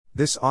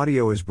This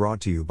audio is brought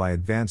to you by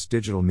Advanced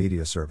Digital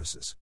Media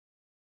Services.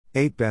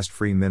 8 Best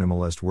Free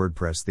Minimalist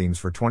WordPress Themes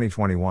for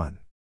 2021.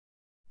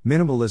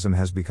 Minimalism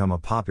has become a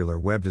popular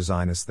web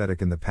design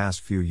aesthetic in the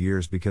past few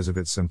years because of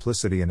its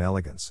simplicity and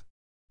elegance.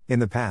 In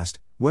the past,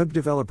 web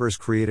developers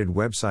created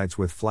websites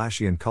with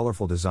flashy and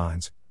colorful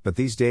designs, but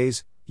these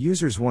days,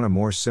 users want a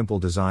more simple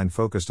design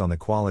focused on the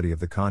quality of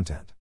the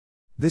content.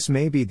 This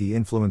may be the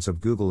influence of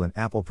Google and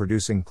Apple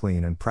producing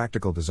clean and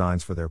practical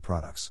designs for their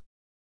products.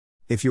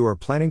 If you are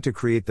planning to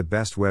create the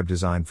best web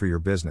design for your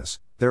business,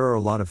 there are a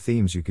lot of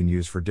themes you can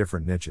use for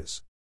different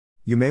niches.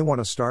 You may want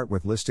to start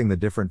with listing the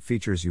different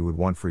features you would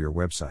want for your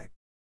website.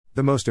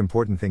 The most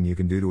important thing you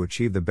can do to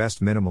achieve the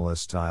best minimalist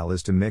style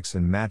is to mix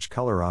and match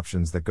color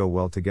options that go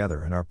well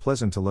together and are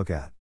pleasant to look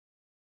at.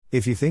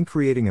 If you think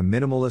creating a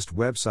minimalist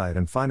website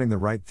and finding the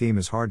right theme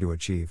is hard to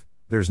achieve,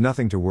 there's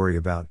nothing to worry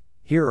about.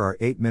 Here are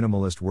 8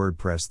 minimalist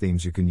WordPress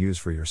themes you can use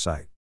for your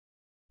site.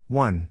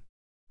 1.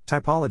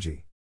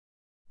 Typology.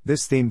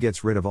 This theme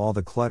gets rid of all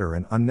the clutter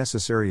and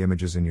unnecessary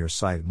images in your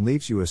site and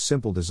leaves you a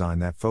simple design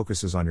that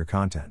focuses on your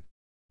content.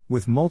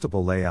 With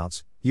multiple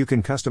layouts, you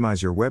can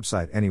customize your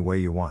website any way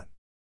you want.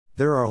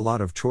 There are a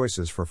lot of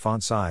choices for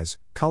font size,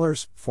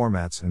 colors,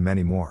 formats, and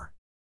many more.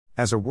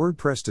 As a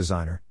WordPress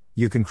designer,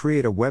 you can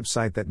create a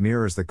website that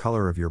mirrors the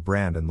color of your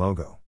brand and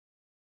logo.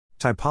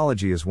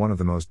 Typology is one of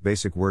the most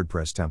basic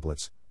WordPress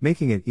templates,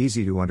 making it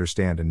easy to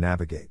understand and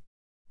navigate.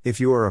 If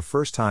you are a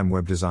first-time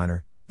web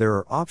designer, there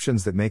are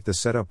options that make the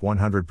setup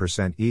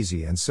 100%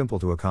 easy and simple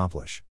to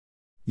accomplish.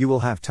 You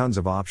will have tons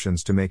of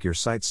options to make your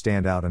site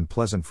stand out and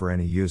pleasant for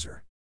any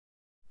user.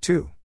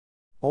 2.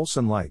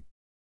 Olsen Light.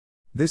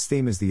 This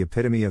theme is the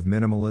epitome of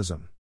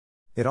minimalism.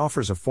 It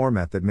offers a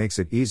format that makes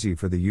it easy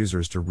for the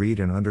users to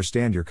read and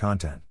understand your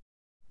content.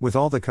 With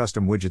all the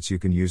custom widgets you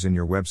can use in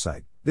your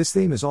website, this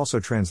theme is also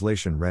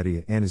translation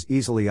ready and is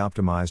easily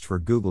optimized for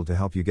Google to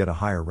help you get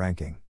a higher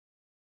ranking.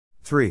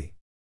 3.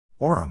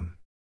 Aurum.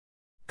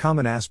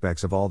 Common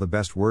aspects of all the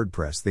best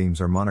WordPress themes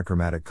are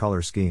monochromatic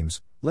color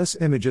schemes, less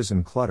images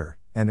and clutter,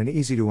 and an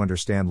easy to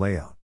understand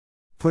layout.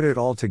 Put it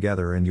all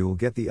together and you will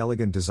get the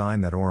elegant design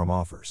that Aurum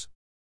offers.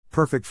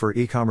 Perfect for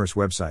e-commerce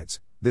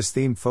websites, this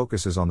theme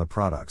focuses on the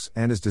products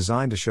and is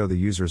designed to show the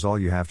users all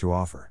you have to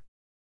offer.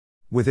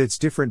 With its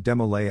different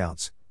demo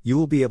layouts, you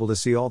will be able to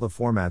see all the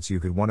formats you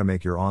could want to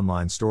make your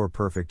online store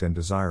perfect and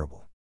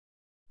desirable.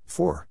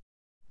 4.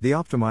 The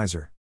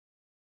Optimizer.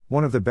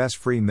 One of the best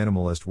free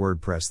minimalist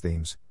WordPress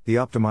themes, the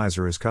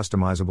Optimizer is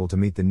customizable to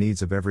meet the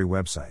needs of every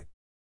website.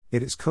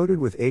 It is coded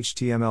with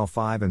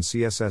HTML5 and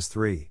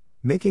CSS3,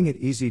 making it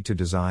easy to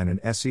design and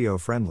SEO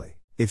friendly.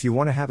 If you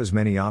want to have as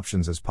many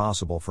options as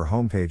possible for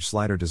homepage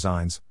slider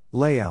designs,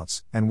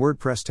 layouts, and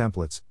WordPress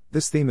templates,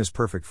 this theme is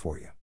perfect for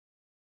you.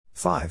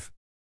 5.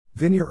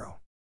 Vinero.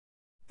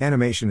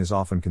 Animation is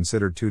often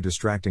considered too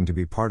distracting to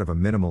be part of a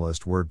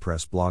minimalist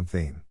WordPress blog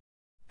theme.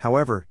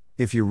 However,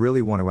 if you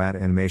really want to add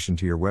animation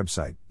to your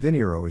website,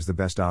 Vinero is the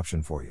best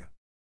option for you.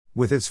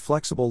 With its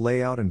flexible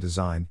layout and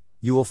design,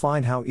 you will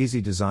find how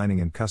easy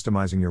designing and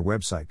customizing your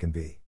website can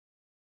be.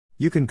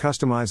 You can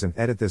customize and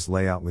edit this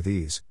layout with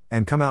ease,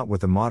 and come out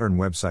with the modern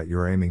website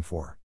you're aiming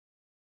for.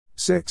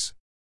 6.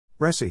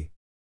 Resi.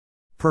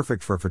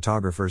 Perfect for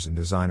photographers and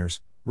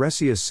designers,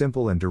 Resi is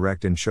simple and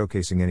direct in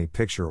showcasing any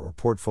picture or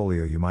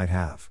portfolio you might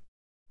have.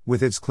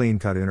 With its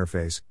clean-cut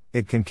interface,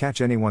 it can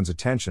catch anyone's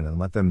attention and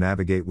let them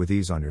navigate with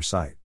ease on your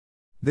site.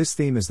 This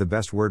theme is the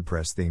best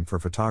WordPress theme for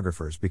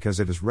photographers because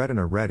it is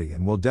retina-ready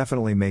and will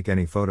definitely make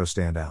any photo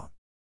stand out.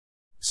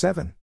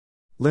 7.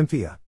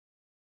 Limpia.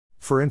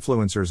 For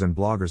influencers and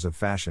bloggers of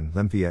fashion,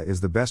 Limpia is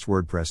the best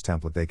WordPress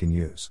template they can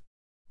use.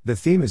 The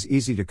theme is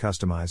easy to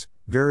customize,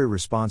 very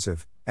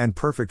responsive, and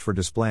perfect for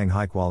displaying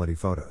high-quality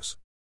photos.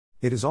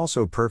 It is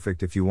also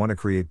perfect if you want to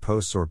create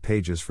posts or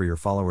pages for your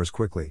followers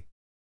quickly.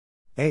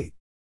 8.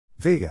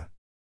 Vega.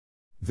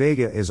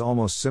 Vega is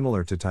almost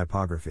similar to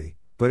typography,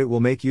 but it will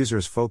make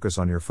users focus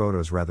on your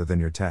photos rather than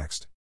your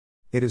text.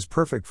 It is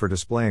perfect for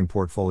displaying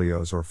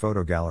portfolios or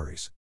photo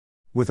galleries.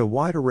 With a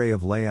wide array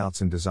of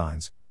layouts and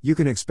designs, you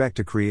can expect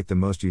to create the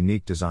most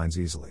unique designs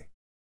easily.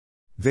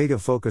 Vega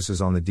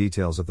focuses on the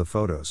details of the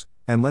photos,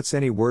 and lets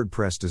any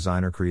WordPress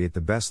designer create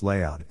the best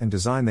layout and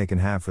design they can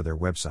have for their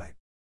website.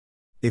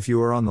 If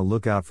you are on the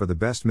lookout for the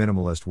best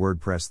minimalist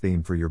WordPress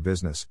theme for your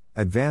business,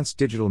 Advanced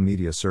Digital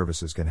Media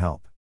Services can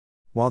help.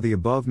 While the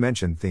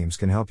above-mentioned themes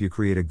can help you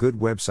create a good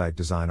website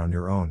design on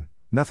your own,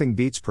 nothing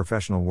beats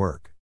professional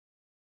work.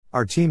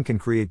 Our team can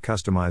create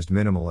customized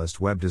minimalist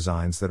web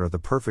designs that are the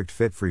perfect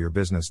fit for your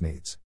business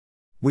needs.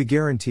 We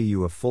guarantee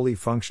you a fully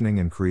functioning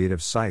and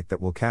creative site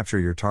that will capture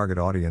your target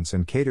audience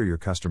and cater your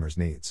customers'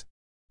 needs.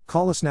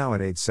 Call us now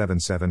at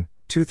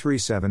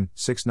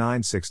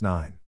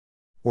 877-237-6969.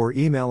 Or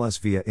email us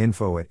via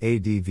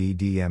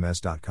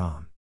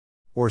info@advdms.com.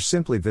 Or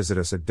simply visit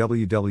us at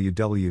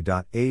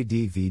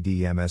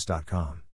www.advdms.com.